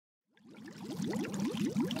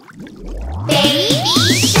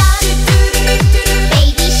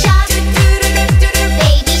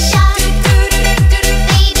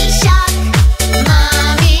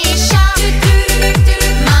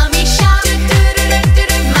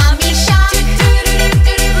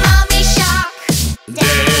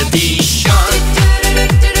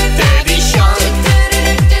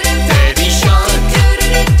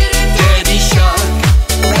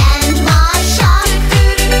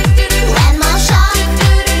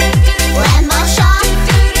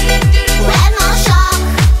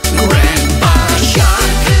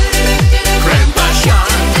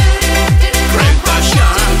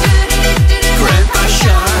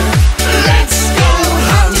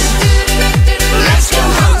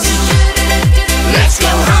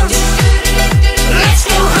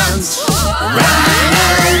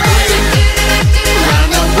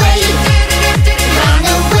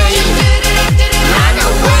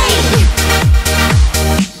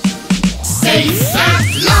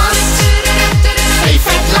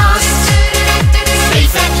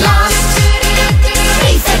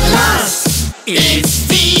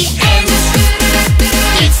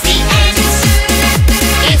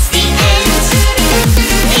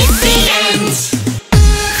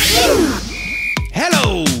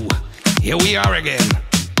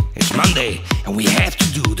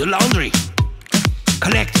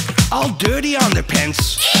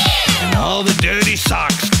pants and all the dirty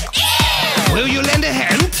socks. Will you lend a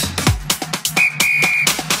hand?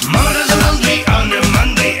 Mama does the laundry on a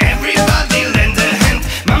Monday, everybody lend a hand.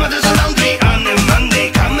 Mama does the laundry on a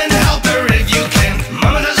Monday, come and help her if you can.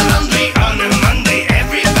 Mama does the laundry on a Monday,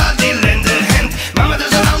 everybody lend a hand. Mama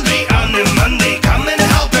does the laundry on a Monday, come and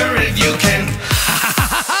help her if you can. Ha ha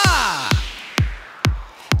ha ha!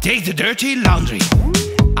 Take the dirty laundry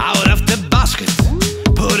out of the basket,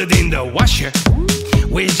 put it in the washer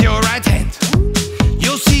with your right hand.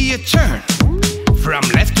 You'll see it turn from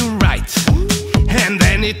left to right, and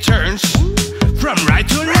then it turns from right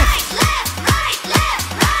to left.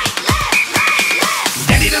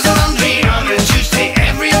 Daddy does the laundry on a Tuesday,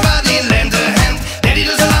 everybody lend a hand. Daddy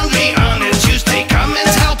does the laundry on a Tuesday, come and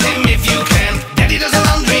help him if you can. Daddy does the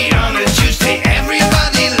laundry on a Tuesday,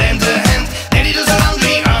 everybody lend a hand. Daddy does the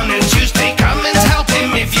laundry on a Tuesday, come and help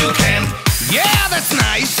him if you can. Yeah, that's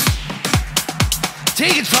nice.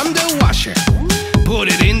 Take it from the washer, put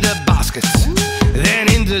it in the basket, then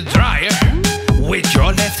in the dryer with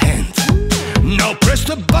your left hand. Now press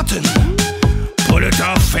the button, put it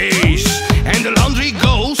off face, and the laundry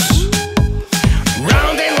goes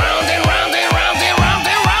round and round and round and round and round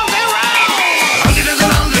and round and round. Auntie does the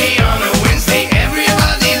laundry on a Wednesday,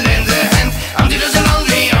 everybody lend a hand. Auntie does the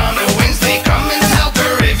laundry on a Wednesday, come and help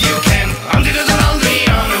her if you can. Auntie does the laundry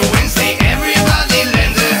on a Wednesday, everybody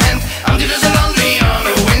lend a hand. Auntie does the laundry on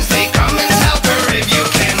a Wednesday, come and help her if you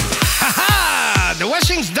can. Ha ha! The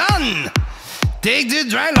washing's done. Take the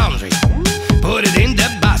dry laundry, put it in the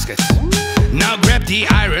basket. Now grab the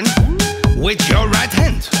iron with your right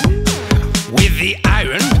hand. With the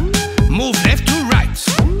iron, move left to right.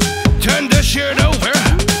 Turn the shirt over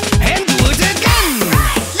and do it again.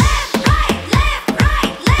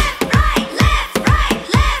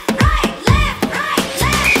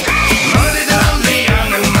 Mama did the laundry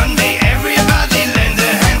on a Monday, everybody lend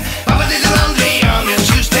a hand. Papa did the laundry on a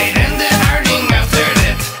Tuesday, then the ironing after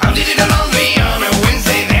that. Auntie did the laundry on a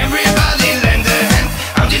Wednesday, everybody lend a hand.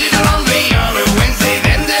 Auntie did the laundry on a Wednesday,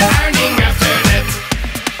 then the ironing after that.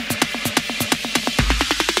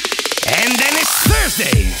 And then it's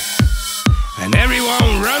Thursday, and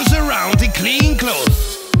everyone runs around in clean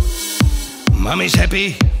clothes. Mommy's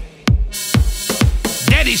happy,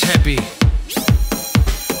 Daddy's happy,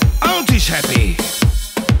 Auntie's happy.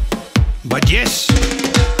 But yes,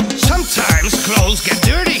 sometimes clothes get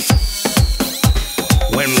dirty.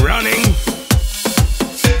 When running,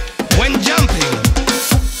 when jumping,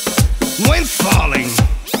 when falling.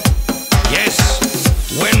 Yes,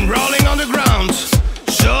 when rolling on the ground.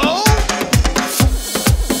 So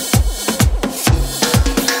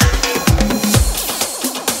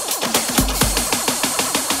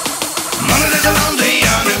Mama does the laundry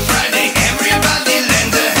on a Friday, everybody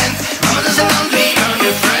lend a hand. Mama does the laundry on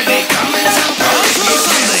a Friday, come and help her if you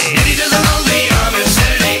can.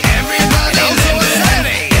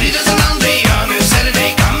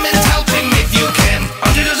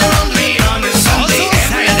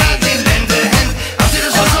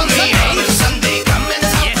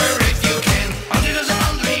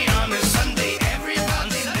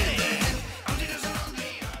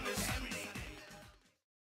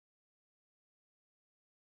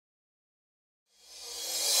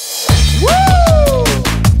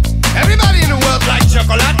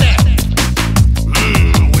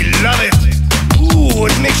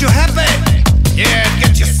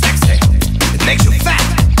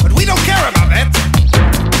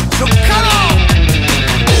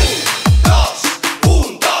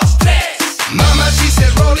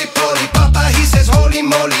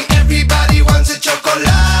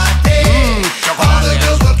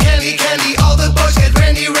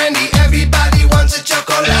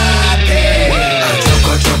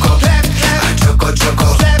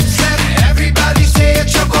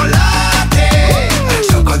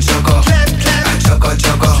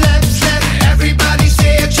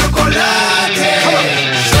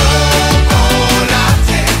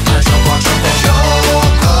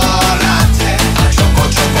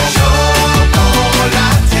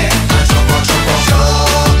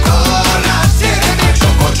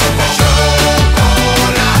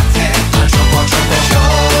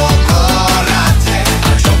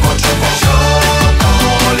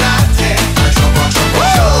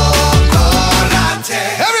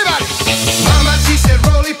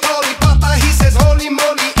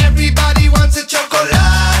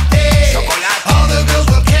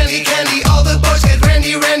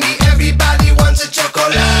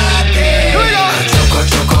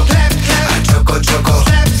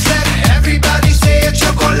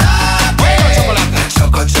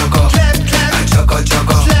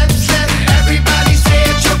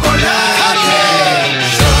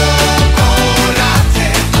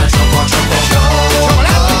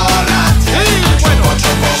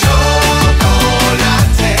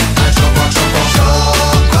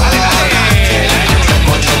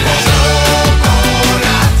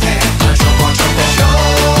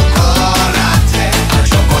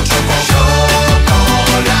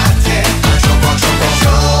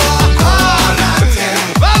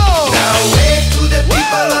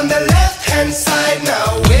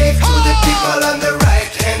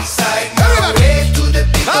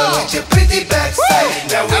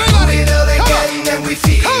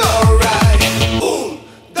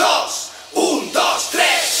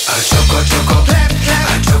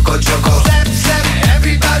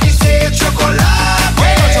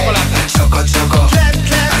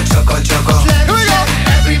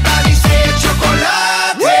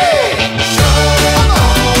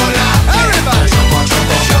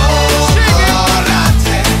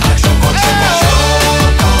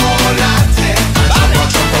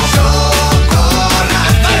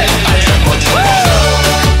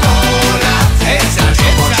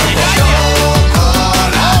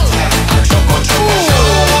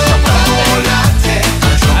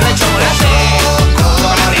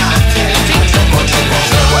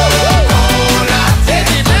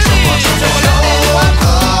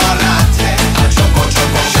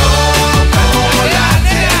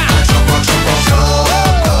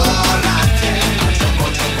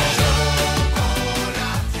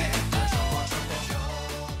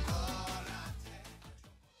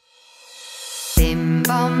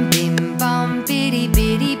 bum, bim bum, biddy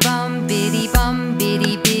biddy bum, biddy bum,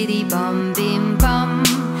 biddy biddy bum, bim bum.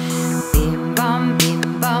 Bim bum,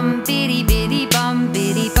 biddy biddy bum,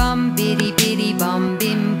 biddy bum, biddy biddy bum,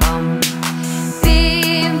 bim bum.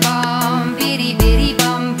 Bim bum, biddy biddy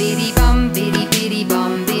bum, biddy bum, biddy biddy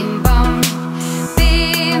bum, bim bum.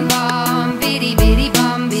 Bim bum, biddy biddy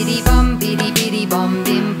bum, biddy bum, biddy biddy bum,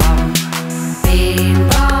 bim bum. Bim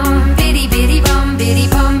bum, biddy biddy bum,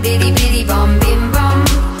 biddy bum, biddy biddy bum, bim bum.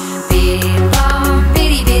 Bim bum,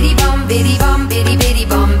 biddy biddy bum, biddy bum, biddy biddy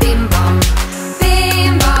bum, bim bum. Bim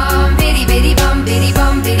bum, biddy biddy bum, biddy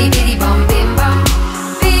bum, biddy biddy bum, bim bum.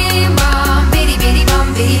 Bim bum,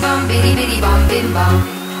 biddy biddy bum, biddy bum, biddy biddy bum, bim bum.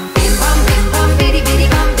 Bim bum, biddy biddy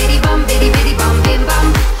bum, biddy bum, biddy biddy bum, bim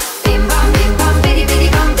bum. Bim bum, biddy biddy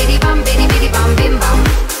bum, biddy bum, biddy biddy bum, bim bum.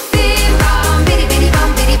 Bim bum, biddy biddy bum,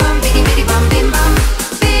 biddy bum, biddy biddy bum, bim bum.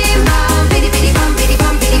 Bim bum, biddy biddy bum, biddy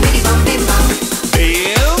bum, biddy biddy bum, bim bum.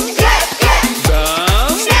 Bim, Clap, clap,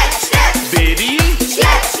 bum, snap, snap, biddy,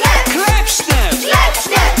 slap, slap, clap, snap. slap,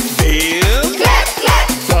 snap, Bim, clap, clap,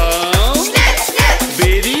 bum, snap, snap,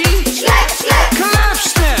 biddy, slap, slap, clap,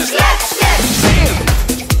 snap. slap, snap. Bim,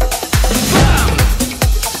 bum,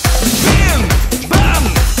 bim, bum,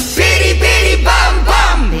 biddy, biddy, bum,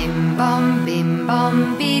 bum. Bim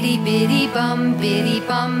bum, biddy biddy bum, biddy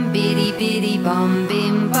bum, biddy biddy bum,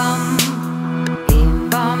 bim bum. Bim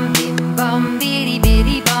bum, biddy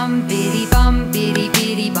biddy bum, biddy bum, biddy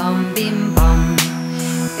biddy bum, bim bum.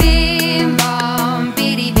 Bim bum,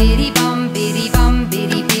 biddy biddy bum, biddy bum,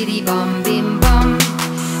 biddy biddy bum, bim bum.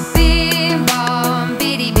 Bim bum,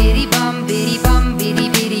 biddy biddy bum, biddy bum, biddy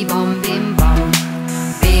biddy bum, bim bum.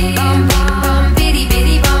 Bim bum, biddy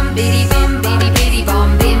biddy bum, biddy bum, biddy biddy bum,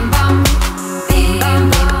 bim bum. Bim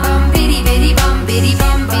bum, biddy biddy bum, biddy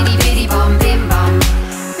bum, biddy biddy bum, bim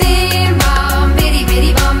bum. Bim bum, biddy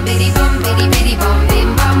biddy bum, biddy bum, biddy biddy bum, bim bum.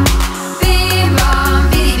 Bim bum,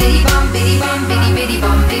 biddy biddy bum, biddy bum, biddy biddy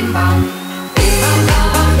bum, bim bum. Bim bum,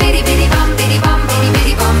 biddy biddy bum, biddy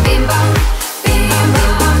bum, biddy biddy bum, bim bum. Bim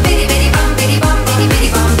bum, biddy biddy bum, biddy bum, biddy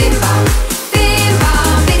biddy bum, bim bum. Bim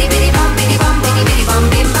bum, biddy biddy bum, biddy bum, biddy biddy bum,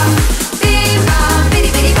 bim bum. Bim bum, biddy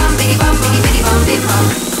biddy bum, biddy bum, biddy biddy bum, bim bum.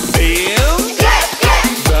 Bim, Clap, clap,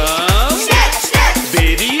 bum, snap, snap,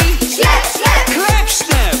 biddy, slap, slap, clap,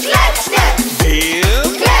 snap. slap, snap, Bim,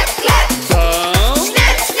 clap, clap, bum,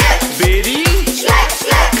 snap, snap, biddy, slap,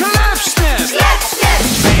 slap, clap, snap. slap, snap.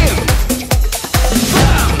 Bim,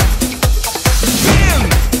 bum, bim,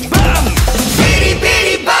 bum, biddy,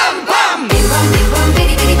 biddy, bum, bum. Bim bum,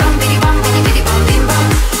 biddy biddy bum, biddy bum, biddy biddy bum, bim bum.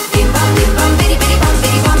 Bim bum, biddy biddy bum,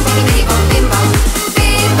 biddy bum, biddy biddy bum, bim bum.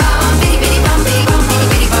 Bim bum, biddy biddy bum, biddy bum, biddy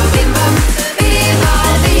biddy bum, bim bum. Bim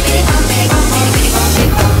bum, biddy biddy bum, biddy bum, biddy biddy bum,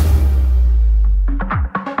 bim bum.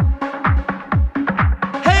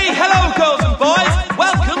 Hey, hello, girls and boys.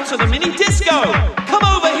 Welcome to the Minidisco. Come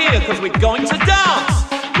over here, because we're going to dance.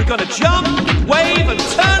 We're going to jump, wave, and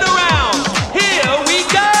turn around. Here we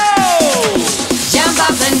go. Jump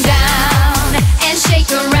up and down and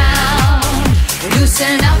shake around.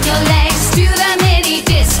 Loosen up your legs to the mini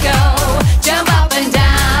disco. Jump up and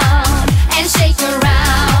down and shake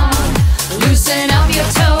around. Loosen up your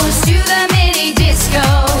toes to the mini disco.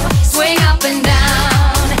 Swing up and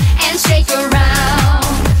down and shake around.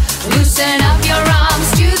 Loosen up your arms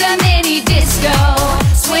to the mini disco.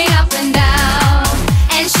 Swing up and down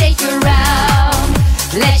and shake around.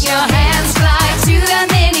 Let your hands fly to the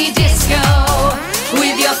mini disco.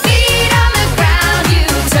 With your feet on the ground, you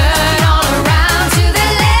turn all around to the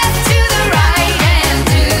left, to the right, and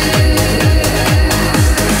do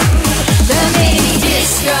the mini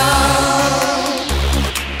disco.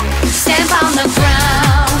 Stand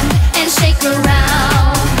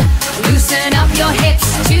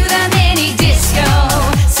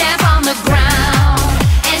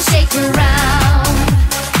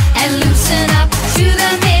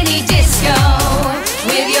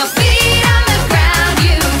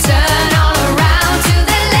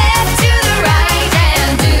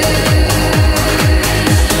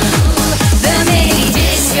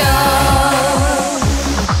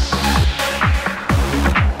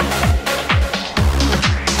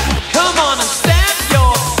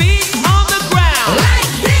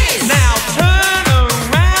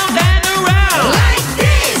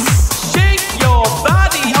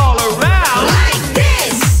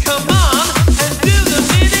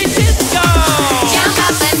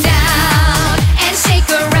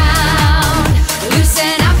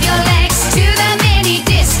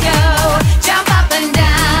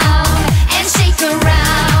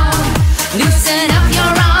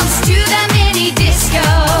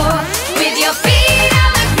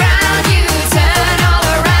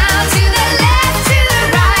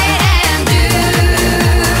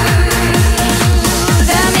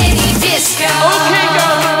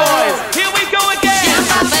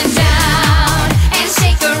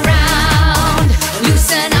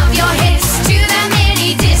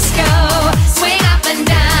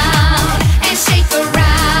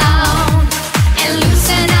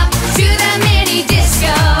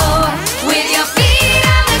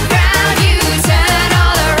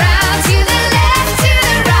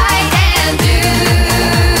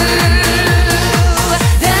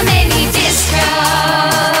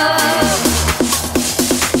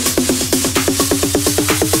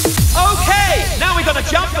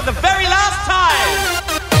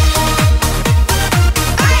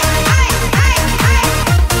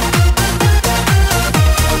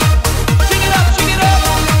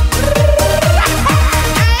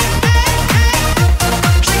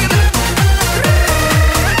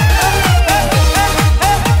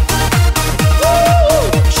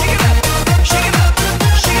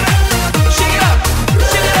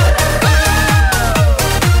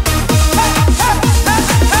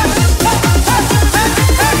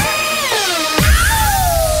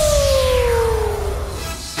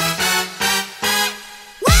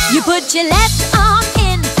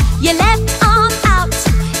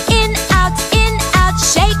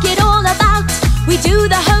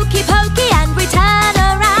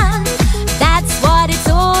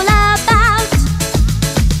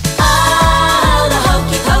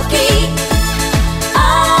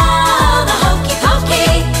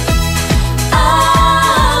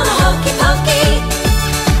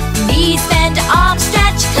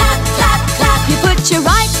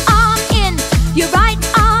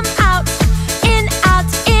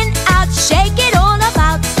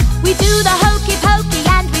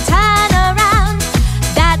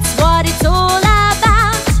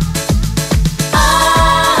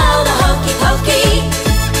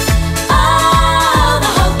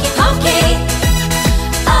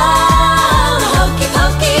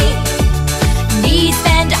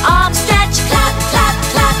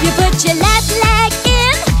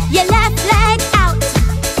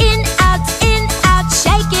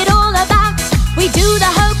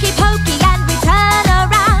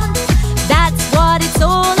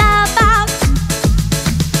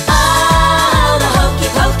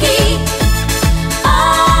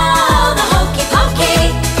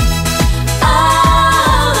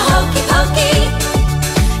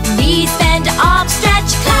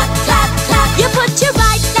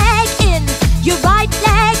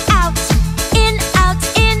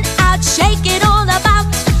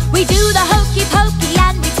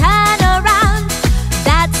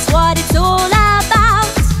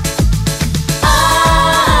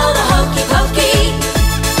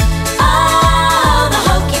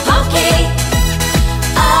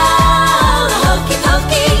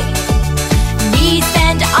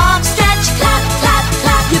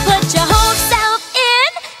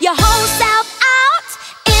whole self out.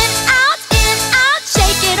 In, out,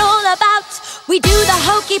 shake it all about. We do the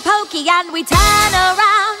hokey pokey and we turn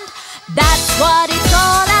around. That's what it's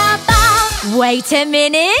all about. Wait a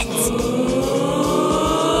minute.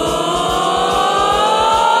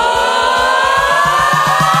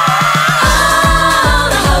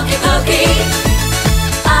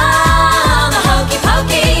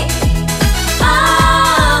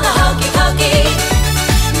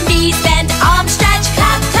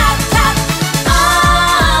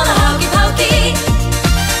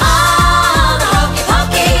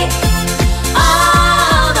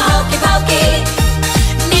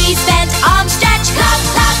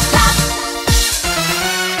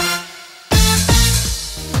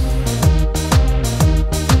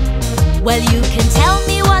 Well, you can tell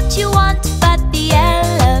me what you want, but the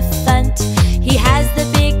elephant, he has the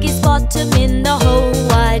biggest bottom in the whole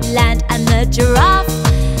wide land. And the giraffe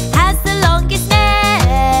has the longest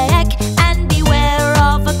neck. And beware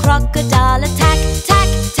of a crocodile attack, tack,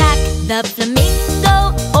 tack. The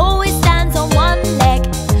flamingo always stands on one leg.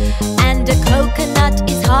 And a coconut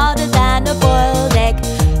is harder than a boiled egg.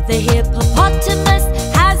 The hippopotamus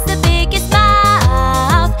has the biggest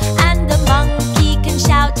mouth. And the monkey can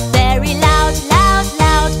shout very loud, loud,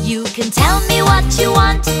 loud. You can tell me what you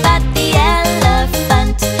want, but the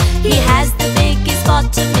elephant, he has the biggest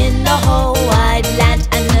bottom in the whole wide land.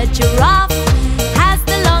 And the giraffe has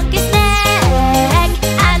the longest neck.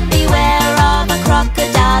 And beware of a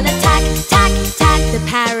crocodile attack, tack, tack. The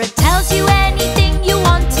parrot tells you anything you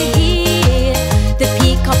want to hear. The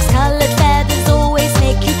peacock's colored feathers always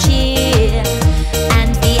make you cheer.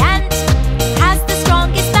 And the ant has the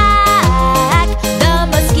strongest back. The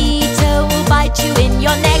mosquito will bite you in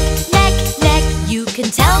your neck, neck, neck. You can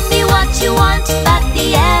tell me what you want, but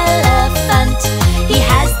the elephant, he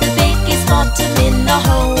has the biggest bottom in the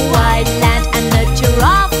whole wide land. And the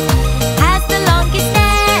giraffe has the longest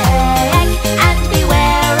neck. And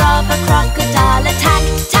beware of a crocodile attack,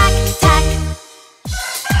 tack, tack.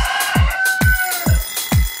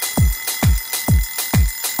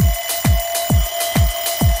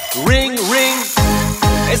 Ring, ring,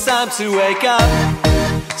 it's time to wake up.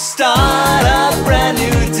 Start a brand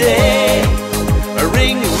new day.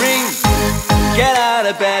 Ring, ring, get out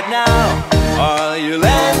of bed now, or you'll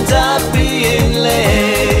end up being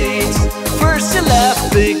late. First your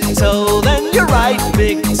left big toe, then your right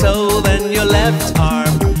big toe, then your left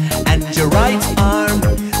arm, and your right arm,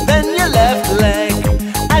 then your left leg,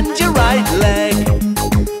 and your right leg.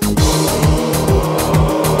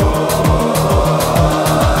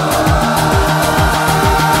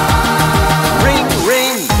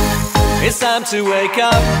 It's time to wake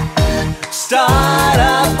up, start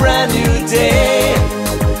a brand new day.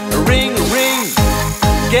 Ring, ring,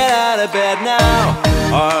 get out of bed now,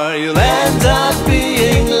 or you'll end up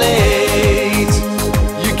being late.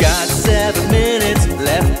 You got 7 minutes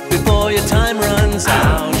left before your time runs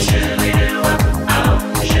out.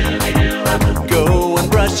 Go and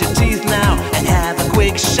brush your teeth now and have a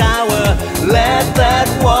quick shower. Let that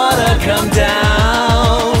water come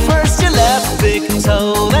down. First your left big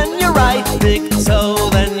toe, then your right big toe,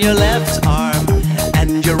 then your left arm,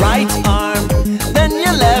 and your right arm, then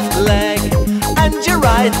your left leg, and your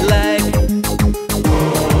right leg.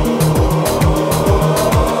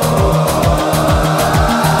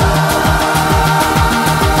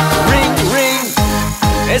 Ring, ring,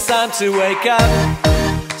 it's time to wake up,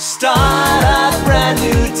 start a brand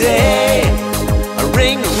new day.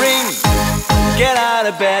 Ring, ring, get out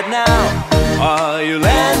of bed now, or you'll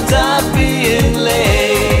end up being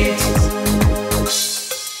late.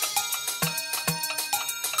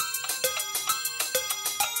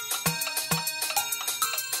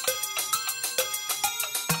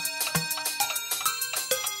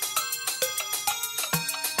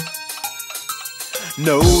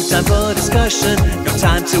 No time for discussion, no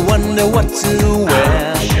time to wonder what to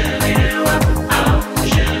wear.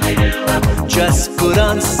 Just put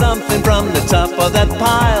on something from the top of that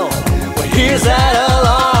pile. Well, here's that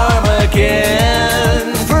alarm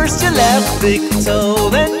again. First your left big toe,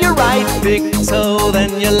 then your right big toe,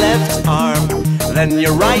 then your left arm, then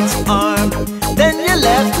your right arm, then your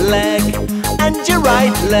left leg, and your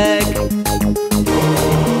right leg.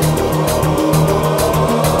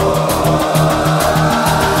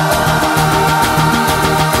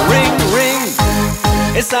 Ring, ring,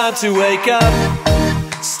 it's time to wake up,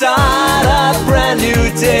 start a brand new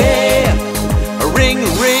day. Ring,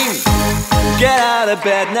 ring, get out of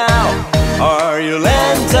bed now, or you'll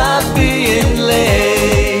end up being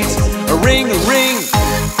late. Ring, ring,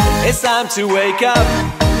 it's time to wake up,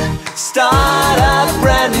 start a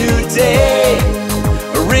brand new day.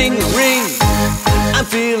 Ring, ring, I'm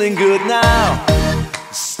feeling good now.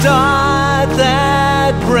 Start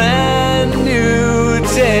that brand new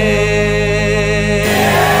day.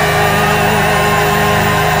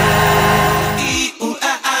 Ooh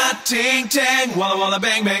ah ah, ting tang, walla walla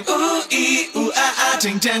bang bang. Ooh ooh ah ah,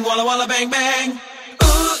 ting tang, walla walla bang bang.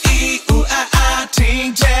 Ooh ooh ah ah,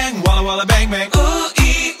 ting tang, walla walla bang bang. Ooh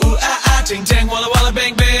ooh ah ah, ting tang, walla walla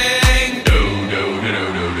bang bang. Do do do do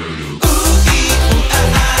do do do. Ooh ooh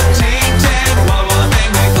ah ah, ting tang, walla walla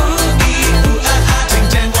bang bang. Ooh ooh ah ah, ting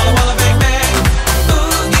tang, walla walla bang bang.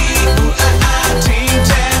 Ooh ooh ah ah, ting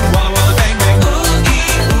tang, walla walla bang bang. Ooh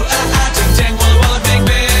ooh ah ah, ting tang, walla walla bang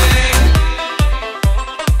bang.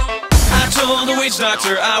 I told the witch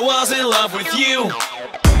doctor I was in love with you.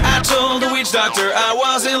 I told the witch doctor I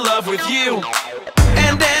was in love with you.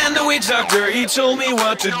 And then the witch doctor, he told me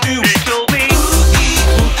what to do. He told me, ooh,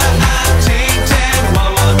 ooh, ah, ah, ting, tang,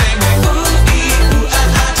 walla, walla, bang, bang. Ooh, ooh,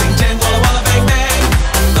 ah, ah, ting, tang, walla, walla, bang, bang.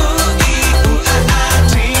 Ooh, ooh, ah, ah,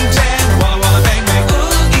 ting, tang, walla, walla, bang, bang. Ooh,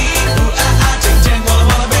 ooh, ah, ah, ting, tang, walla,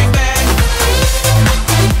 walla, bang, bang.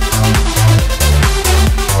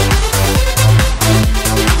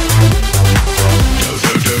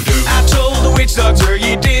 I told the witch doctor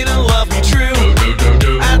you didn't love me true.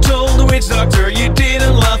 I told the witch doctor you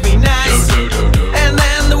didn't love me nice. And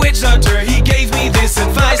then the witch doctor, he gave me this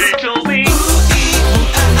advice. He told me, ooh, ooh,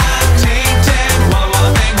 ah, ah, ting, tang, walla,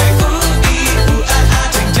 walla, bang, bang. Ooh, ooh, ah, ah,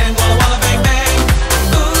 ting, tang, walla, walla, bang, bang.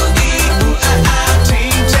 Ooh, ooh, ah, ah,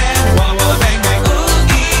 ting, tang, walla, walla, bang, bang. Ooh,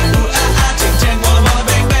 ooh, ah, ah, ting, tang, walla, walla,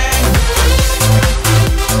 bang, bang.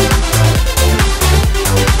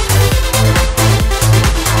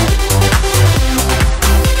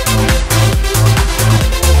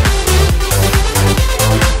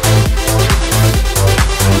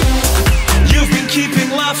 You've been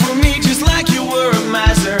keeping love from me just like you were a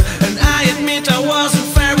miser. And I admit I wasn't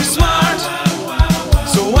very smart.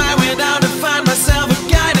 So I went out to find myself a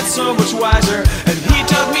guy that's so much wiser. And he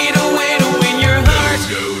taught me the way to win your heart.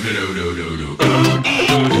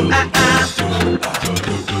 Ooh, ah, ah. Ooh,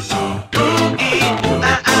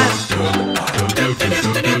 ah, ah. Ooh,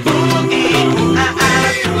 ah, ah.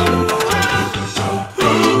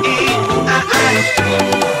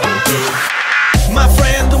 My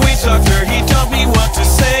friend the witch doctor, he taught me what to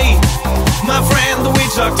say. My friend the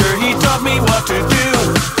witch doctor, he taught me what to do.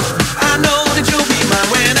 I know that you'll be mine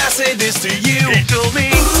when I say this to you. He told me,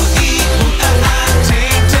 ooh, ooh, ah, ah,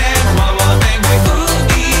 ting, tang, walla, walla, bang, bang. Ooh,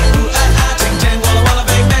 ooh, ah, ah, ting, tang, walla, walla,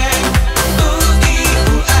 bang, bang. Ooh,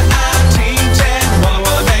 ooh, ah, ah, ting, tang, walla,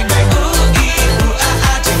 walla, bang, bang. Ooh, ooh, ah,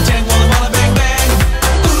 ah, ting, tang, walla, walla, bang, bang.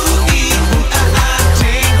 Ooh, ooh, ah, ah,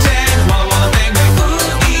 ting, tang, walla, walla, bang, bang.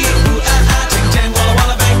 Ooh, ooh, ah, ah, ting, tang, walla,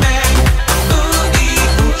 walla, bang, bang. Ooh,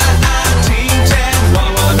 ooh, ah, ah, ting, tang,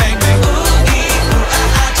 walla, walla, bang, bang. Ooh, ooh,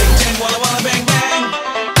 ah, ah, ting, tang, walla, walla, bang, bang.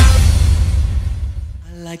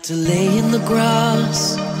 I like to lay in the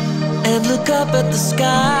grass and look up at the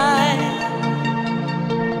sky,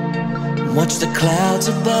 watch the clouds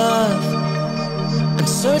above and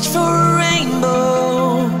search for a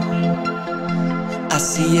rainbow. I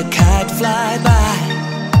see a kite fly by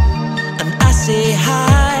and I say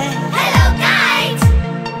hi. Hello, kite!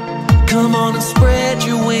 Come on and spread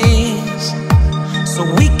your wings so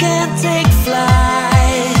we can take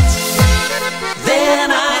flight.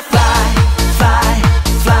 Then I fly, fly,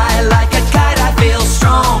 fly like a kite. I feel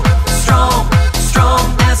strong, strong,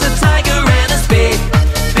 strong as a tiger and as big,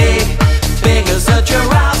 big, big as a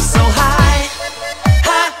giraffe. So high,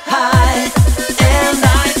 high, high. And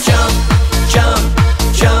I jump, jump,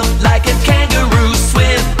 jump like a kangaroo.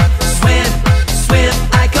 Swim, swim, swim.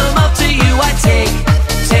 I come up to you. I take,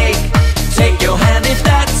 take your hand if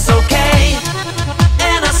that's okay.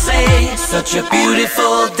 And I say, such a beautiful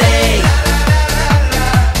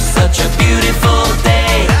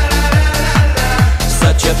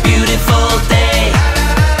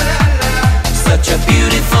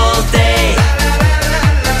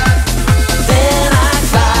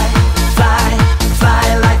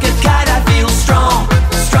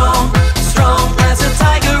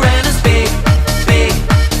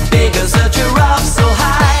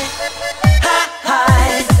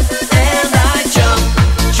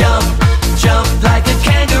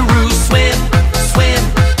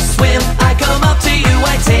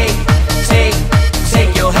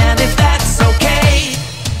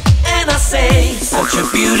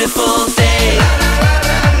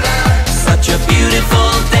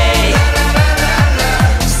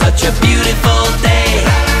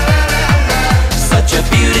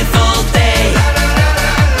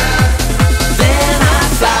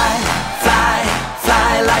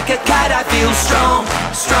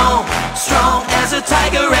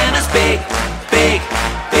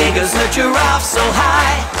as a giraffe, so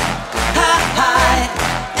high, high, high.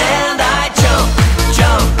 And I jump,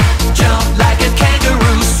 jump, jump like a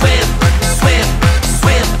kangaroo. Swim, swim,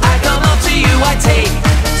 swim. I come up to you, I take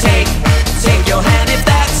your hand if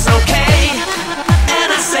that's okay.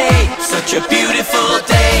 And I say, such a beautiful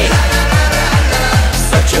day,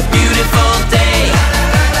 such a beautiful day,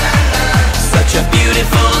 such a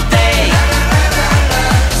beautiful day,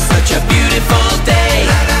 such a beautiful day.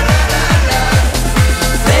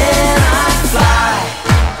 Then I fly,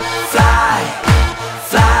 fly,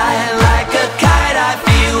 fly like a kite. I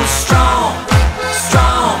feel strong,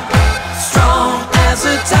 strong, strong as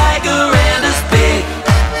a tiger and as big,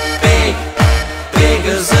 big, big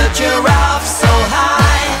as a giraffe. So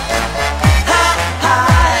high, high,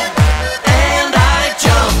 high. And I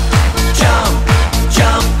jump, jump,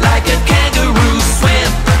 jump like a kangaroo. Swim,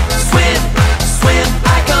 swim, swim.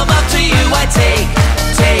 I come up to you, I take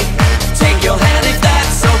your hand if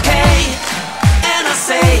that's okay. And I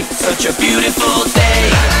say, such a beautiful day,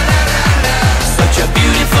 such a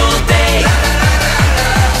beautiful day,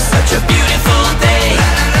 such a beautiful day,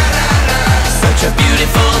 such a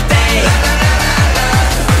beautiful day.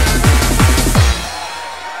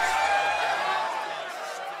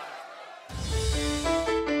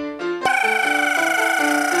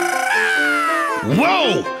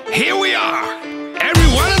 Whoa! Here we are!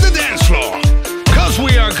 Everyone on the dance floor! Cause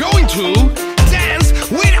we are going to dance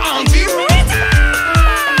with Auntie Rita!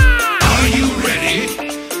 Are you ready?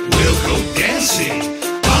 We'll go dancing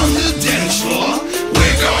on the dance floor.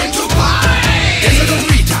 We're going to party! Dance with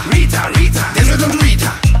Rita, Rita, Rita. Dance with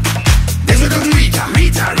Rita. Dance with Rita,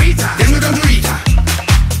 Rita, Rita. Dance with Rita.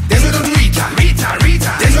 Dance with Rita, Rita,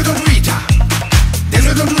 Rita. Dance with Rita. Dance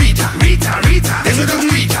with Rita, Rita, Rita. Dance with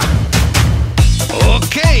Rita.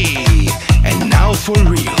 Okay, and now for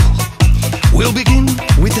real. We'll begin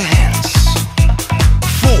with the hands.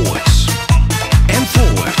 Forwards and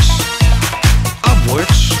forwards.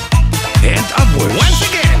 Upwards and upwards. Once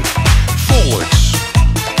again. Forwards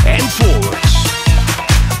and forwards.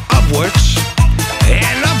 Upwards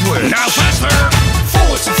and upwards. Now faster.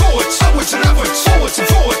 Forwards and forwards. Upwards and upwards. Forwards and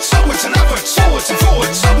forwards. Upwards and upwards. Forwards and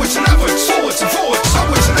forwards. Upwards and upwards. Forwards and forwards.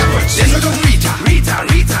 Upwards and upwards. Dance with Rita, Rita,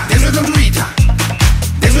 Rita. Dance with Rita.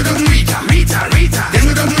 Dance with Rita, Rita, Rita. Dance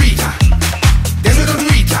with Rita. Dance with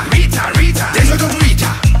Rita, Rita, Rita. Dance with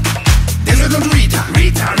Rita. Dance with Rita,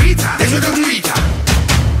 Rita, Rita. Dance with Rita.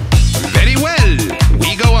 Very well,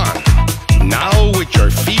 we go on. Now with your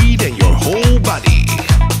feet and your whole body.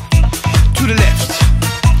 To the left,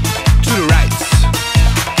 to the right,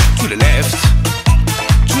 to the left,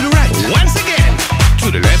 to the right. Once again,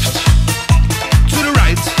 to the left, to the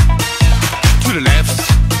right, to the left,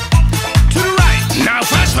 to the right. Now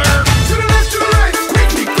faster. To the left, to the right.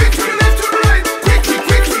 Quickly, quick, to the left, to the right. Quickly,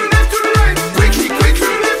 quick, to the left, to the right. Quickly, quick, to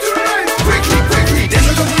the left, to the right. Quickly, quickly. Dance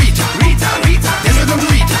with Rita, Rita, Rita. Dance with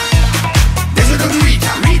Rita. Dance with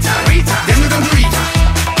Rita, Rita, Rita. Dance with Rita.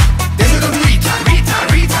 Dance with Rita, Rita,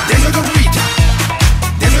 Rita. Dance with Rita.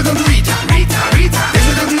 Dance with Rita, Rita, Rita.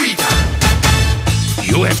 Dance with Rita.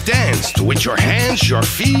 You have danced with your hands, your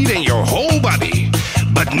feet, and your whole body.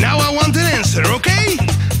 But now I want an answer, okay?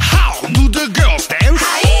 How do the girls dance?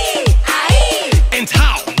 Aye, aye. And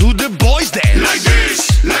how do the boys dance? Like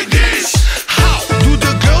this, like this. How do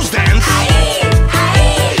the girls dance? Aye,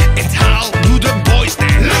 aye. And how do the boys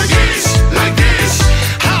dance? Like this, like this.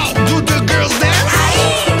 How do the girls dance?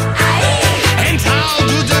 Aye, aye. And how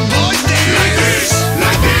do the boys dance? Like this,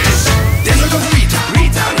 like this. Dance with Rita,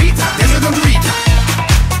 Rita, Rita. Dance with Rita.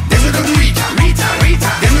 Dance with Rita, Rita,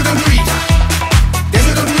 Rita. Dance with Rita. Dance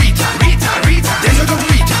with Rita, Rita, Rita. Dance with Rita.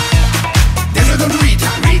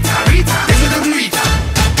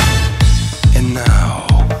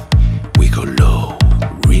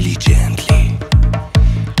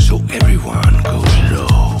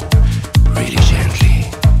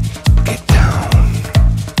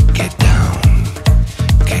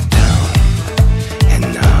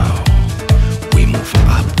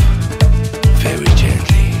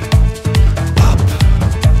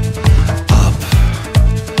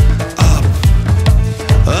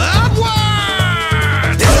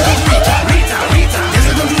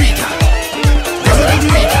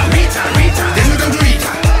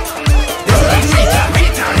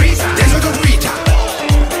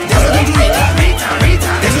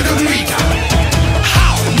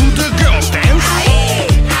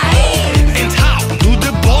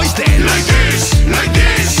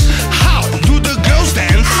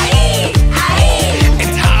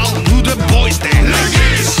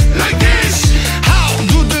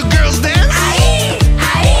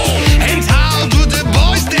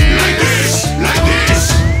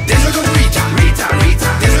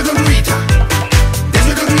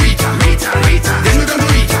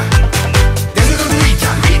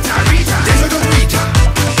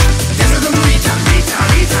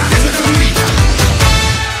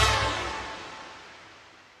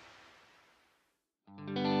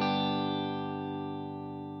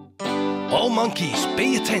 All monkeys,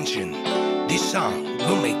 pay attention. This song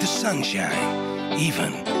will make the sun shine,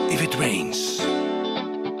 even if it rains.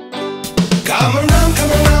 Come around, come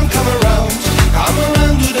around, come around. Come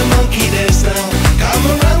around, do the monkey dance now. Come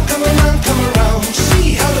around, come around, come around.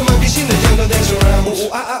 See how the monkeys in the jungle dance around. Ooh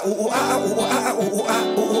ah ooh ah ooh ah ooh ah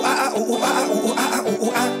ooh ah ooh ah ooh ah ooh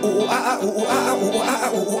ah ooh ah ooh ah ooh ah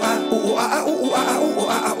ooh ah ooh ah ooh ah ooh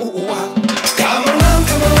ah ooh ah. Come around,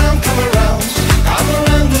 come around, come around. Come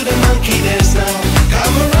around, do the monkey dance now.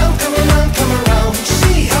 Come around, come around, come around.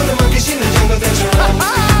 See how the monkeys in the jungle dance around.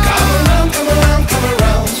 Come around, come around, come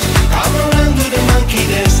around. Come around, do the monkey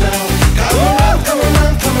dance now. Come around, come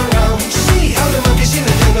around, come around. See how the monkeys in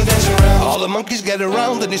the jungle dance around. All the monkeys get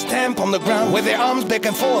around and they stamp on the ground with their arms back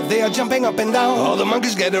and forth. They are jumping up and down. All the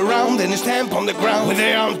monkeys get around and they stamp on the ground with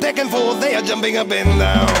their arms back and forth. They are jumping up and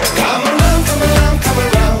down. Come around, come around, come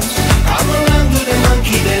around. Come around, do the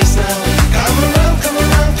monkey dance now. Come around, come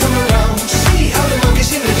around, come around. See how the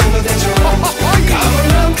monkeys in the jungle dance around. Come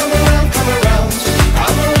around, come around, come around.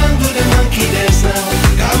 Come around, do the monkey dance now.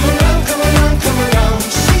 Come around, come around, come around.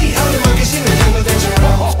 See how the monkeys in the jungle dance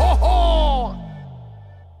around.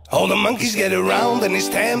 All the monkeys get around and they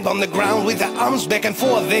stamp on the ground with their arms back and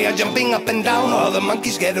forth. They are jumping up and down. All the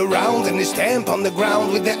monkeys get around and they stamp on the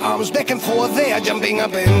ground with their arms back and forth. They are jumping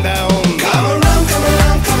up and down. Come around, come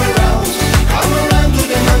around, come around. Come around, do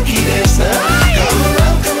the monkey dance now. Come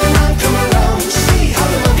around, come around, come around. See how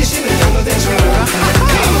the monkeys in the jungle dance around.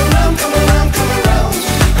 Come around, come around, come around.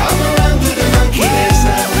 Come around, do the monkey dance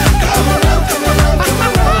now. Come around, come around, come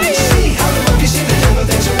around. See how the monkeys in the jungle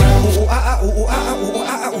dance around. Ooh ah ooh ah ooh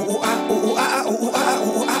ah ooh ah ooh ah ooh ah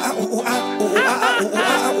ooh ah ooh ah ooh ah ooh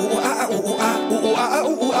ah ooh ah ooh ah ooh ah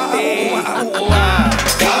ooh ah ooh ah.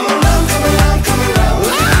 Come around, come around, come around.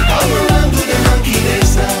 Come around, do the monkey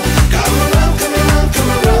dance now. Come around, come around,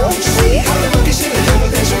 come around. See how the monkeys in the jungle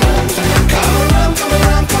dance around. Come around, come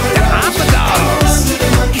around, come around. Come around, do the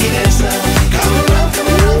monkey dance now. Come around, come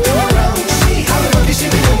around, come around. See how the monkeys in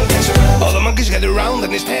the jungle dance around. All the monkeys get around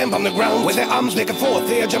and they stamp on the ground with their arms back and forth.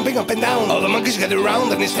 They are jumping up and down. All the monkeys get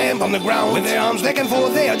around and they stamp on the ground with their arms back and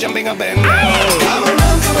forth. They are jumping up and down. Come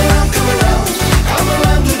around, come around, come around. Come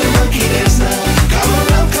around, do the monkey dance now. Come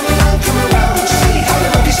around, come around, come around. See how the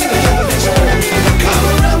monkeys in the jungle dance around. Come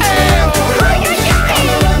around, come around, come around. Come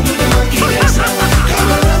around, do the monkey dance now.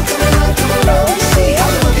 Come around, come around, come around. See how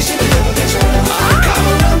the monkeys in the jungle dance around. Come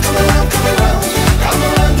around, come around, come around. Come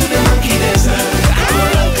around, do the monkey dance now. Come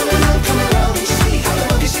around, come around, come around. See how the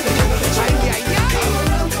monkeys in the jungle dance around.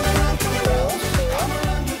 Come around, come around, come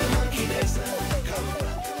around. Come around, do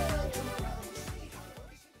the monkey dance now.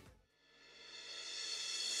 Come around, come around,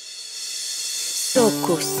 come around.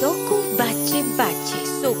 Soco, soco, bate, bate.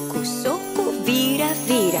 Soco, soco, vira,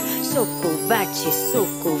 vira. Soco, bate,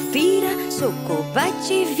 soco, vira. Soco,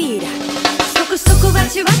 bate, vira. Soco, soco,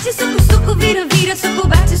 bate, bate. Soco, soco, vira, vira. Soco,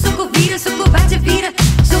 bate, soco, vira. Soco, bate, vira.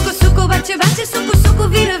 Soco, soco, bate, bate. Soco, soco,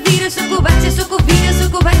 vira, vira. Soco, bate, soco, vira.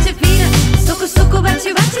 Soco, bate, vira. Soco, soco,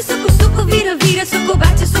 bate, bate. Soco, soco, vira, vira. Soco,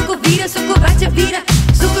 bate, soco, vira. Soco, bate, vira.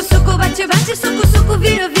 Soco, soco, bate, bate. Soco, soco,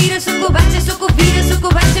 vira, vira. Soco, bate, soco, vira. Soco,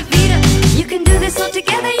 bate, vira. You can do this all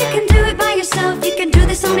together. You can do it by yourself. You can do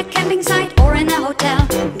this on a camping site or in a hotel.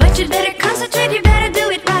 But you better concentrate. You better do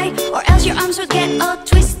it right, or else your arms will get all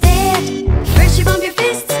twisted. First you bump your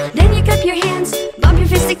fists, then you clap your hands. Bump your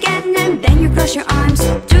fists again, and then you cross your arms.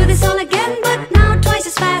 Do this all again, but now twice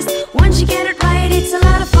as fast. Once you get it right, it's a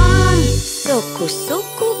lot of fun. Soco,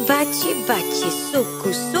 soco, bate, bate.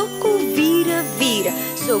 Soco, soco, vira, vira.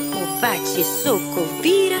 Soco, bate, soco,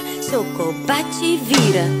 vira. Soco, bate,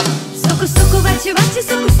 vira. Soco, soco, bate, bate.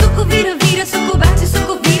 Soco, soco, vira, vira. Soco, bate,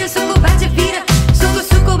 soco, vira. Soco, bate, vira. Soco,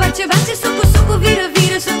 soco, bate, bate. Soco, soco, vira,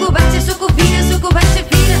 vira. Soco, bate, soco, vira. Soco, bate,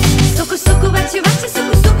 vira. Soco, soco, bate, bate.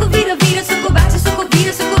 Soco, soco, vira, vira. Soco, bate, soco,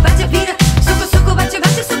 vira. Soco, bate, vira. Soco, soco, bate,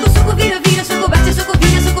 bate. Soco, soco, vira, vira. Soco, bate, soco,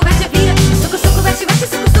 vira. Soco, bate, vira. Soco, soco, bate, bate.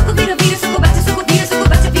 Soco, soco, vira, vira. Soco, bate, soco, vira. Soco,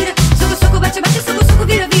 bate, vira. Soco, soco, bate, bate. Soco, soco,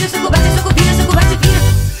 vira, vira. Soco, bate, soco, vira. Soco, bate, vira.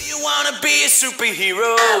 Do you wanna be a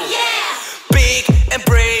superhero? Oh yeah! Big and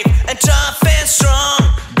brave and tough and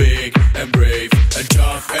strong. Big and brave and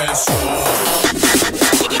tough and strong.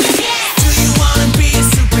 Do you wanna be a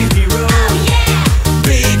superhero? Oh yeah!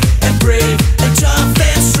 Big and brave and tough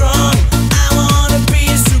and strong. I wanna be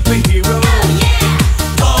a superhero. Oh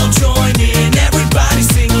yeah! All join in, everybody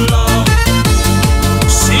sing along.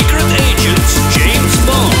 Secret Agent James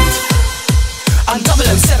Bond. I'm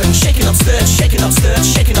 007, shaking up stirred, shaking up stirred,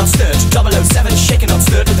 shaking up stirred. 007, shaking up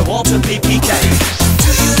stirred with the Walter PPK.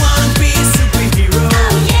 Do you wanna be a superhero?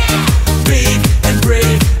 Oh yeah! Big and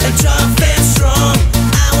brave and tough and strong.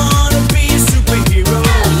 I wanna be a superhero.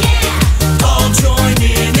 Oh yeah! All join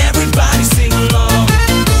in, everybody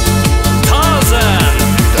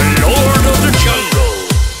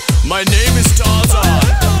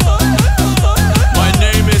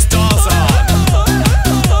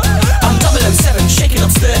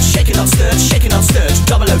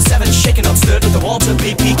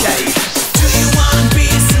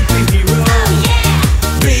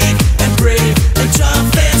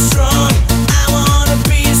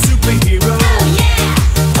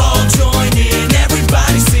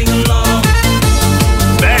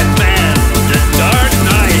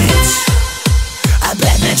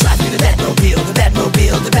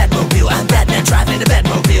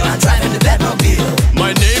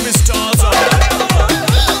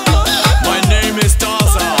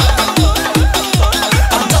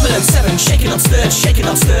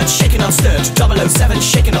not stirred, shaken not stirred. 007,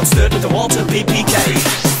 shaken not stirred with the Walter PPK.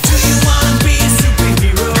 Do you wanna be a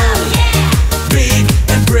superhero? Oh, yeah. Big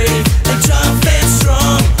and brave and tough and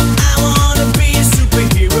strong. I wanna be a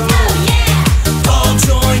superhero. Oh, yeah. All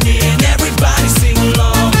join in, everybody sing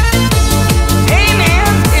along. Hey man,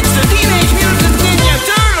 it's the Teenage Mutant Ninja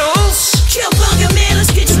Turtles. Cowabunga man,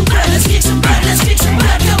 let's kick some butt, let's kick some butt, let's kick some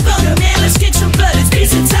butt. Cowabunga man, let's kick some butt. It's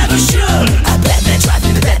decent time to show. I'm Batman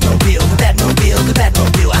driving the Batmobile, the Batmobile, the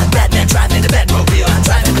Batmobile. I'm Batman driving the Batmobile, I'm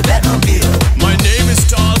driving the Batmobile. My name is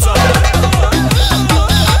Tarzan.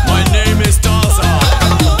 My name is Tarzan.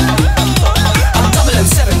 I'm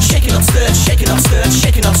 007, shaking up stirred, shaking up stirred,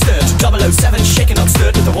 shaking up stirred. 007, shaking up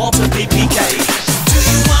stirred with the Walter PPK. Do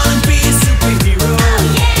you wanna be a superhero? Oh,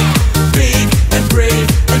 yeah. Big and brave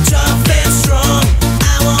and tough and strong.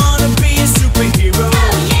 I wanna be a superhero.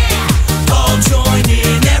 Oh, yeah. All join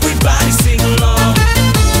in, everybody sing along.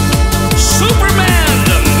 Superman,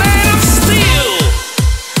 the Man of Steel.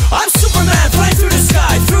 I'm Superman, flying through the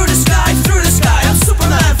sky, through the sky, through the sky. I'm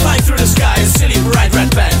Superman, flying through the sky, a city bright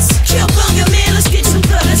red pants. Cowabunga man, let's kick some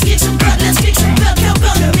butt, let's kick some butt, let's kick some butt.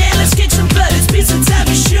 Cowabunga man, let's kick some butt. It's been some time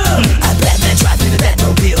to show. I'm Batman driving the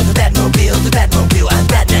Batmobile, the Batmobile, the Batmobile. I'm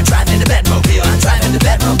Batman driving the Batmobile, I'm driving the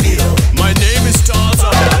Batmobile. My name is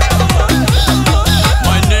Tarzan.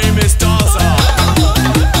 My name is Tarzan.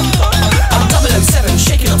 I'm 007,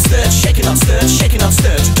 shaking up stirred, shaking up stirred, shaking up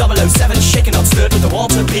stirred. 007, shaking up stirred with the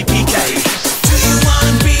Walter PPK. Do you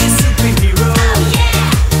wanna be a superhero? Oh, yeah.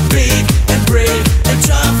 Big and brave and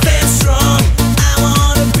tough and strong. I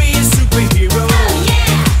wanna be a superhero. Oh,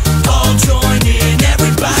 yeah. All join in,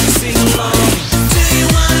 everybody sing along. Do you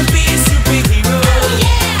wanna be a superhero? Oh,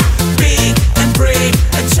 yeah. Big and brave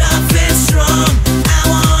and tough and strong. I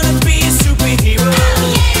wanna be a superhero. Oh,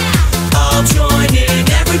 yeah. All join in,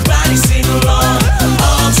 everybody sing along.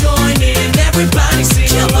 All join in, everybody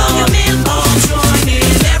sing along. All join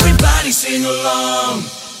in, everybody sing along.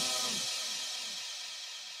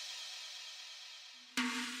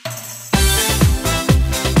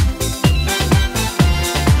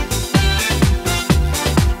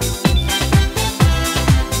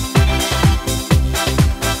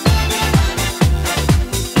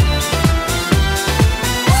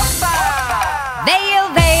 Veo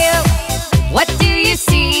Veo, what do you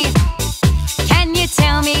see? Can you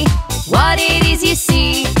tell me what it is you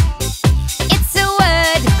see? It's a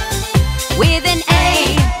word with an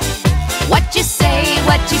A. What you say,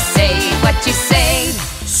 what you say, what you say?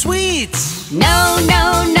 Sweet. No,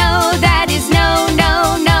 no, no, that is no,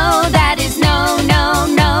 no, no, that is no, no,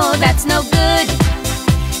 no, that's no good.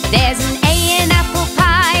 There's an A in apple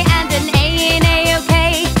pie and an A in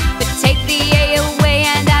A-OK, but take the A away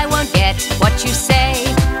and I won't get what you say.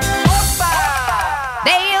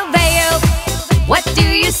 Veo Veo, what do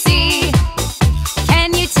you see?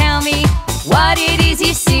 Can you tell me what it is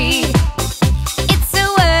you see? It's a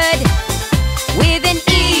word with an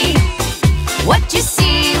E. What you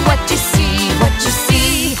see, what you see, what you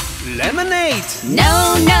see? Lemonade.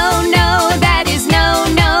 No, no, no, that is no,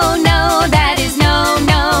 no, no, that is no,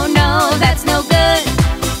 no, no, that's no good.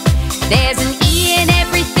 There's an E in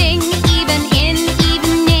everything, even in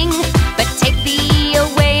evening, but take the E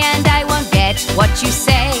away and I won't get what you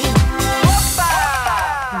say.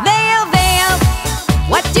 Veo Veo,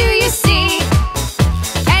 what do you see?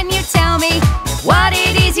 Can you tell me what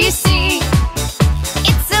it is you see?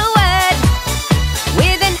 It's a word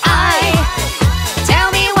with an I.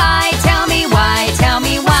 Tell me why, tell me why, tell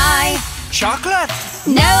me why. Chocolate.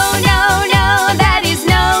 No, no, no, that is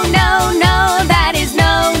no, no, no, that is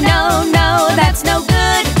no, no, no,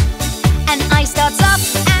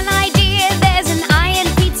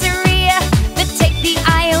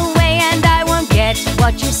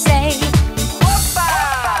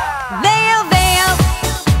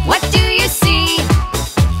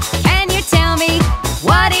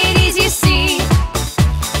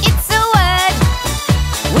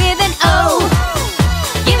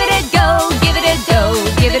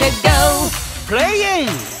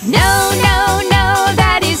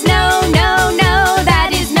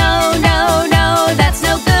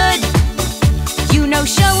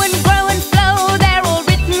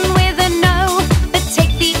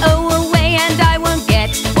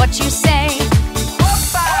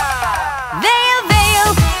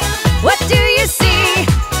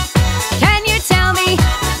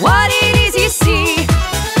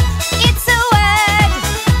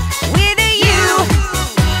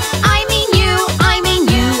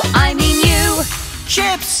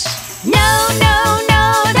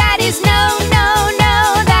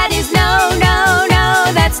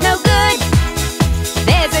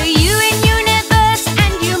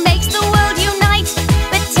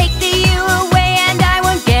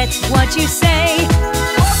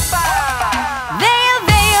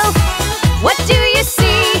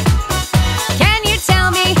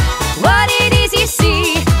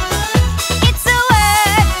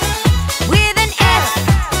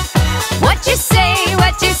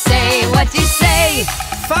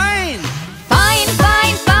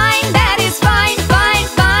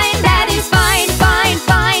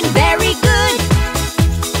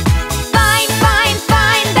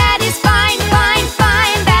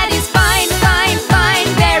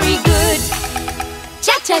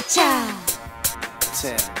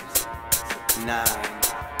 9,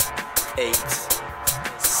 8,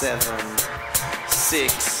 7,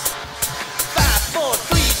 6, 5, 4,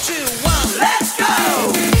 3, 2, 1, let's go!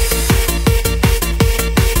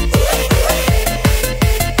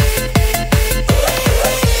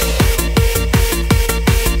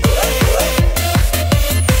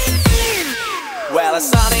 Well, I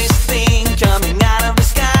saw this thing coming out of the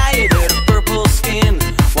sky. It had a purple skin,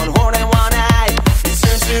 one horn and one eye. It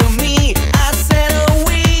turns to me, I said, oh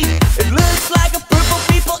wee. It looks like a purple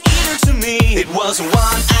people eater to me. It was a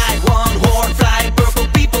one-eyed, one-horn, flying purple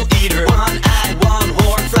people eater. One-eyed,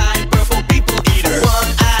 one-horn, flying purple people eater.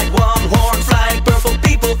 One-eyed, one-horn, flying purple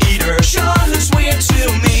people eater. Sure looks weird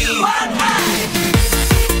to me. One-eyed.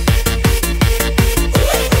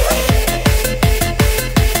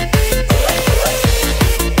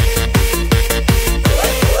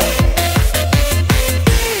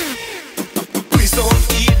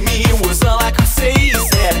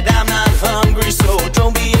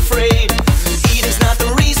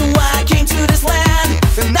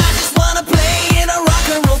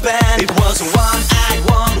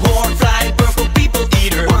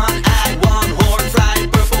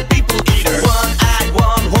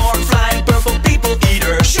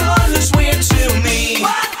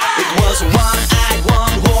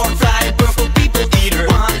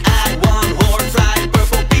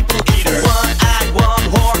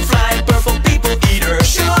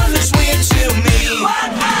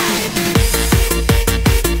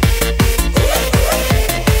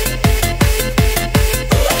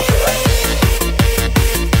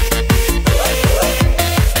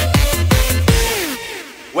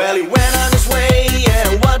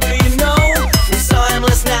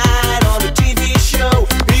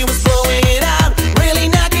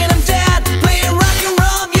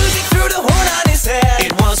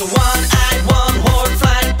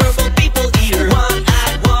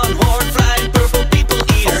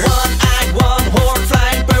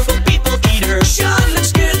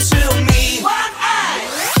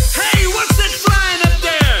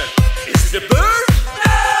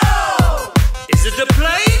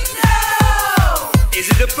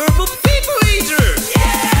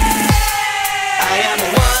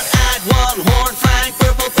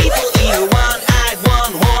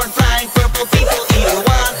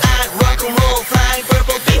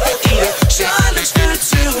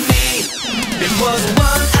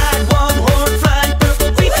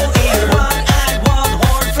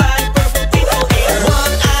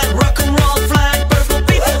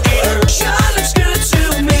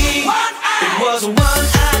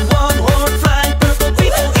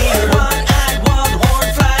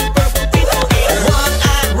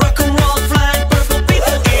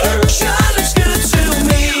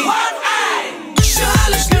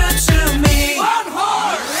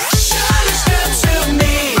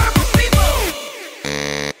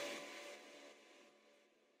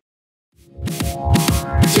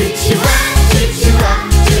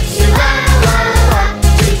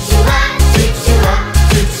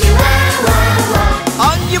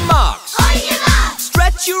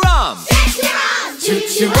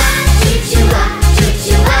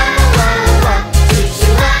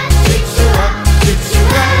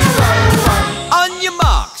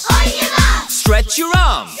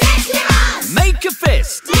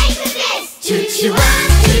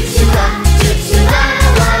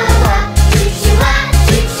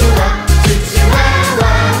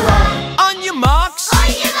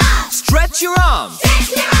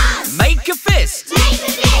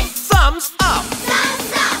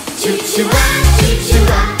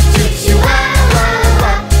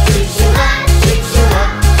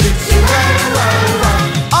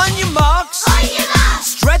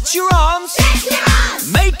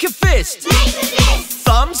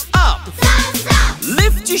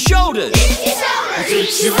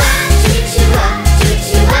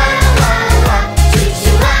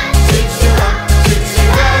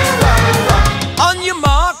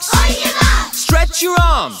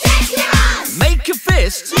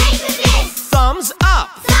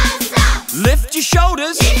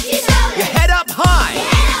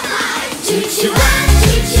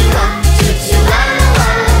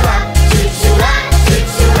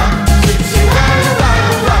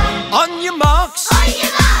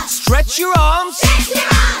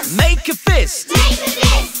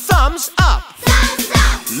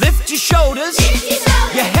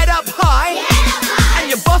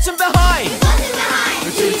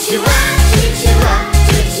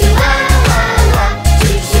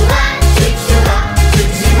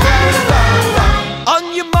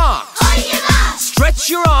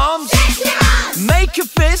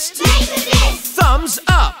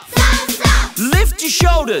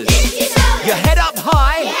 shoulders. shoulders, your head up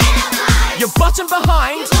high, your bottom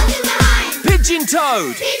behind,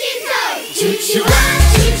 pigeon-toed. Chu Chu Wa,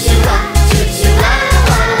 Chu Chu Wa, Chu Chu Wa,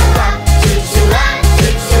 Wa Wa. Chu Chu Wa, Chu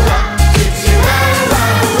Chu Wa, Chu Chu Wa, Wa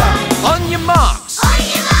Wa. On your marks,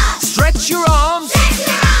 stretch your arms,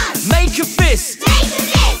 make a fist,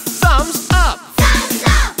 thumbs up,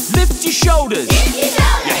 lift your shoulders,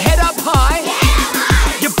 your head up high,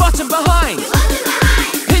 your bottom behind,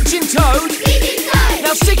 pigeon-toed.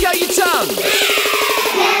 Now stick out your tongue.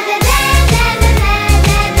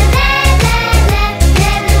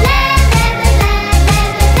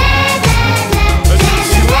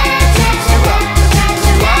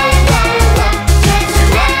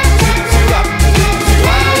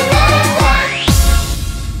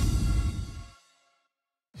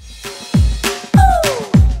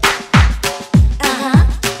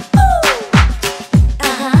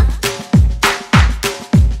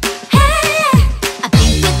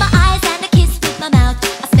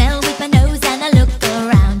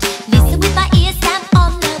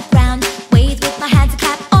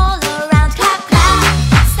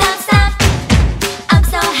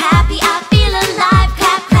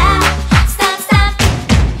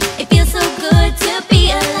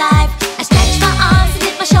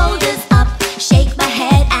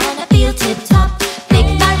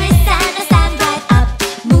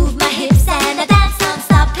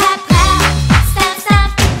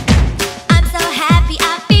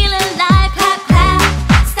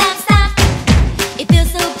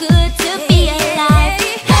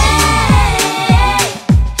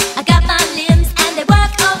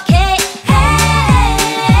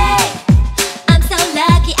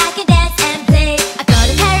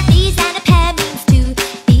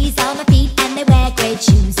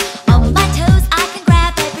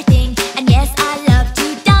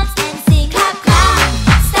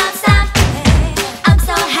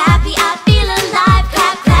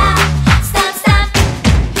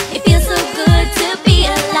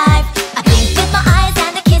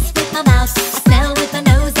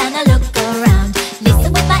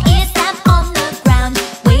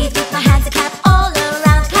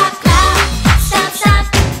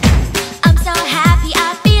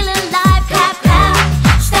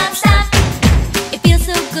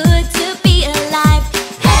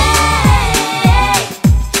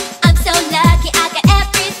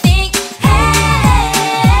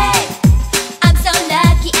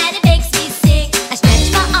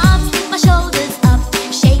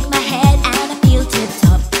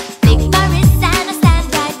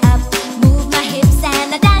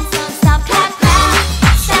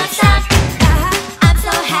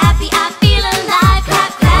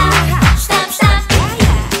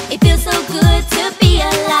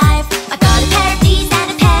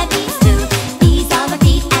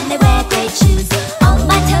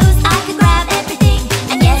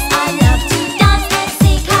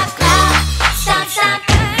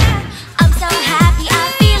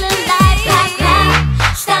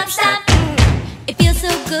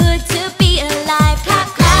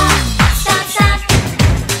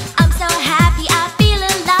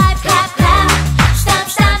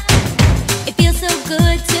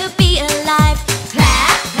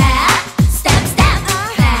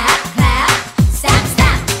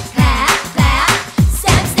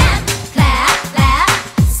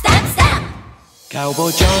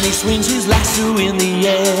 Cowboy Johnny swings his lasso in the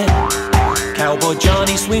air. Cowboy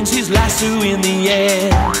Johnny swings his lasso in the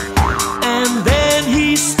air. And then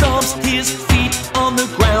he stomps his feet on the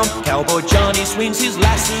ground. Cowboy Johnny swings his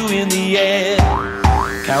lasso in the air.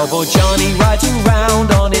 Cowboy Johnny rides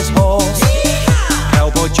around on his horse.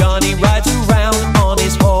 Cowboy Johnny rides around on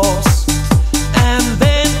his horse. And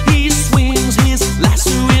then he swings his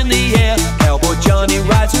lasso in the air. Cowboy Johnny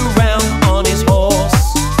rides around on his horse.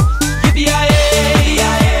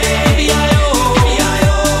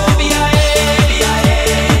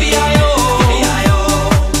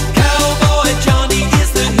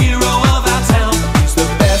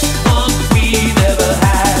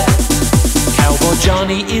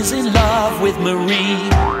 Johnny is in love with Marie.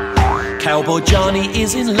 Cowboy Johnny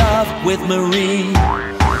is in love with Marie.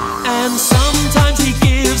 And sometimes he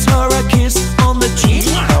gives her a kiss on the cheek.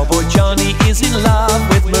 Cowboy Johnny is in love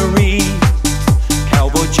with Marie.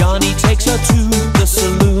 Cowboy Johnny takes her to the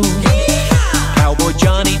saloon. Cowboy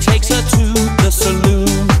Johnny takes her to the saloon.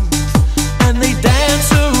 And they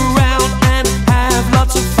dance around and have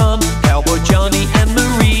lots of fun. Cowboy Johnny and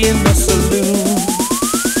Marie in the saloon.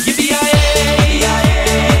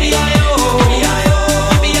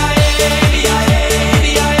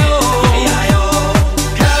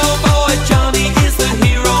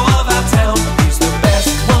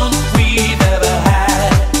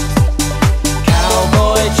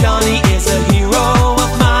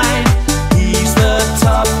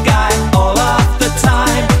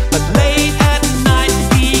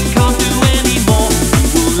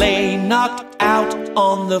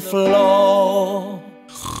 floor.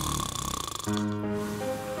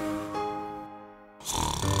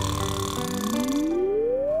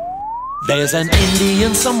 There's an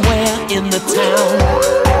Indian somewhere in the town.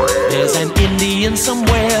 There's an Indian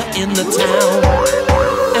somewhere in the town.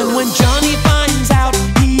 And when Johnny finds out,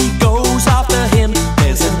 he goes after him.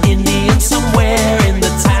 There's an Indian somewhere in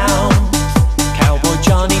the town. Cowboy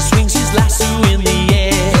Johnny swings his lasso in the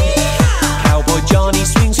air. Cowboy Johnny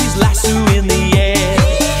swings his lasso in the air.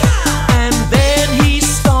 And then he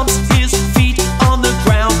stomps his feet on the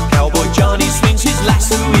ground. Cowboy Johnny swings his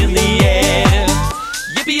lasso in the air.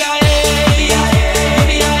 Yippee-yi-yi!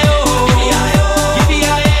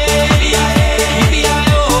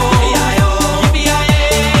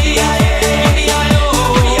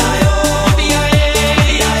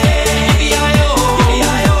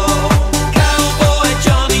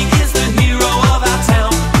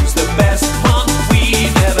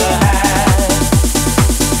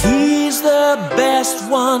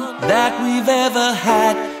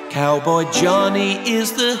 Cowboy Johnny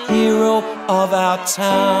is the hero of our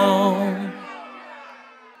town.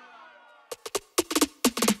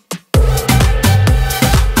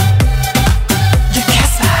 The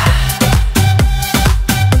Kasbah. The Kasbah.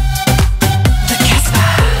 The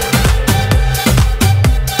Kasbah.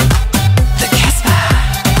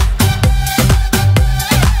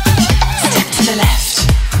 Step to the left.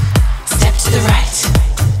 Step to the right.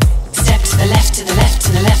 Step to the left, to the left,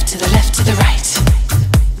 to the left, to the left, to the right.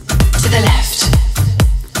 To the left,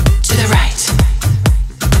 to the right,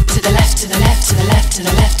 to the left, to the left, to the left, to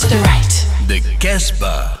the left, to the right. The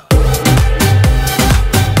Kasbah.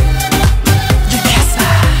 The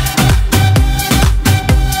Kasbah.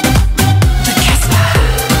 The Kasbah.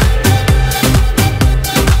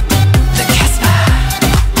 The Kasbah.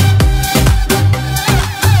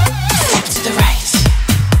 Step to the right,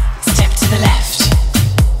 step to the left,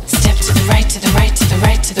 step to the right, to the right,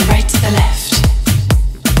 to the right, to the right, to the left.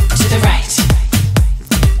 To the right,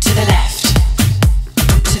 to the left,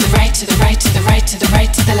 to the right, to the right, to the right, to the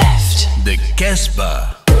right, to the left. The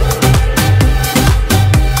Kasbah.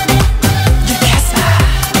 The Kasbah.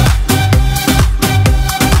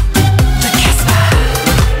 The Kasbah.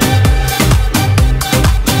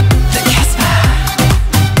 The Kasbah.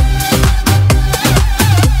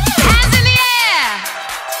 Hands in the air!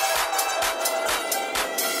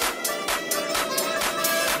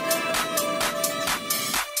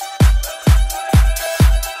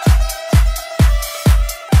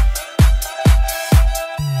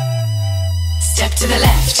 Step to the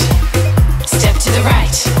left, step to the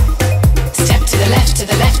right, step to the left, to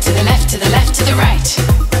the left, to the left, to the left, to the right,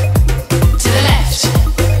 to the left,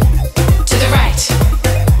 to the right,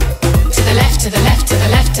 to the left, to the left, to the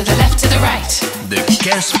left, to the left, to the right. The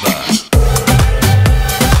Kasbah.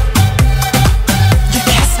 The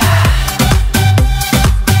Kasbah.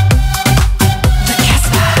 The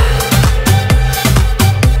Kasbah.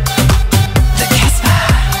 The Kasbah.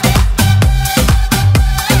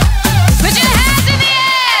 Put your hands in the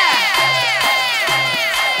air!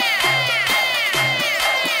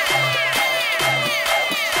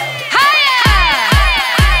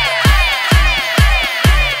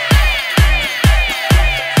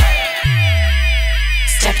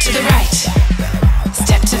 Step to the right,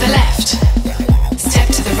 step to the left, step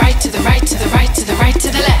to the right, to the right, to the right, to the right, to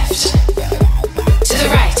the left, to the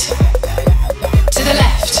right, to the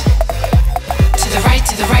left, to the right,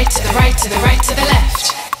 to the right, to the right, to the right, to the left.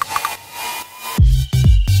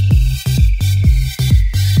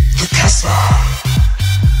 The Kasbah.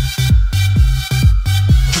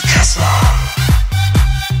 The Kasbah.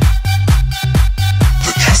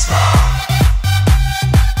 The Kasbah.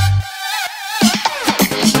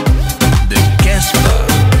 The Kasbah. The Kasbah. The Kasbah.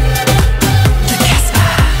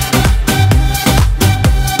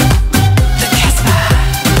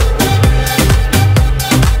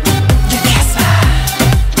 The Kasbah.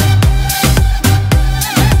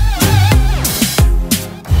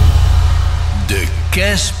 The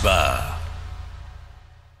Kasbah.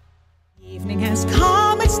 Evening has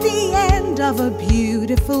come, it's the end of a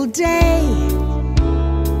beautiful day.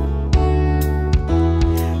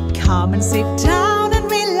 Come and sit down and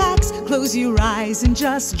relax, close your eyes and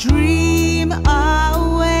just dream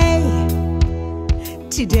away.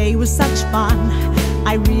 Today was such fun,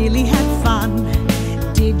 I really had fun.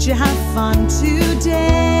 Did you have fun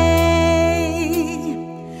today?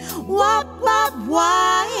 Wop, wop,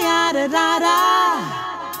 why, da da da.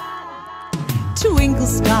 Twinkle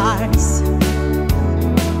stars,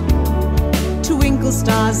 twinkle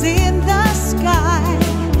stars in the sky.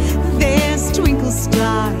 There's twinkle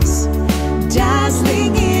stars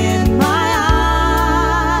dazzling in my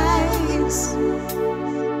eyes.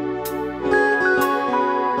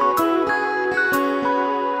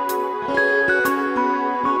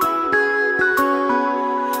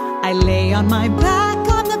 on my back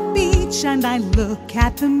on the beach and I look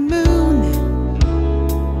at the moon.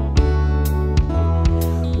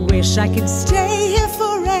 Wish I could stay here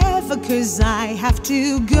forever, 'cause I have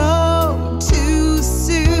to go too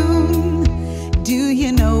soon. Do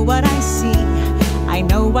you know what I see? I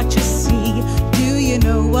know what you see. Do you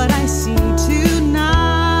know what I see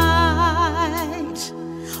tonight?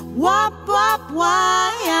 Wop, wop,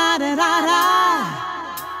 why, da, da, da.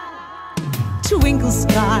 Twinkle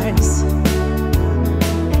stars,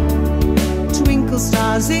 twinkle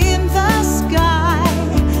stars in the sky.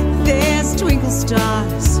 There's twinkle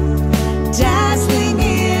stars dazzling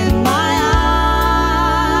in my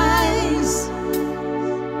eyes.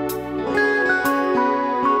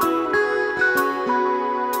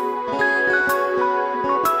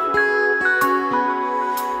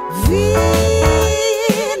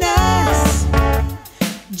 Venus,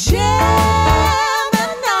 Gemini,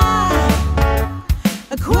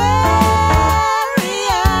 Aquarius.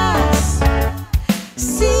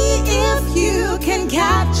 See if you can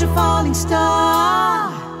catch a falling star.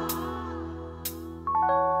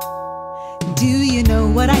 Do you know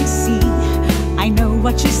what I see? I know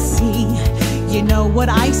what you see. You know what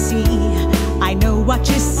I see. I know what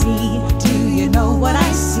you see. Do you know what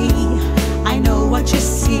I see? I know what you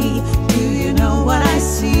see. Do you know what I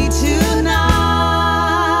see tonight?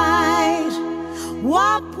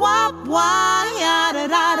 Wop, wop, why, da,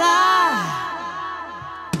 da, da.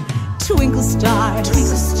 Twinkle stars,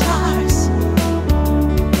 twinkle stars,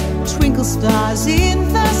 twinkle stars in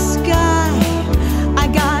the sky. I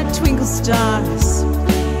got twinkle stars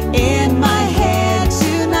in my head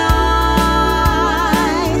tonight.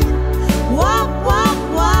 Wop, wop,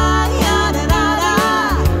 why, da, da, da.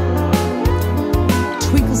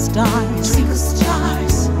 Twinkle stars, twinkle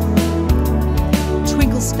stars,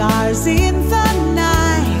 twinkle stars in the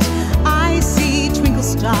night. I see twinkle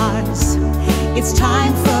stars. It's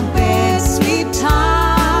time for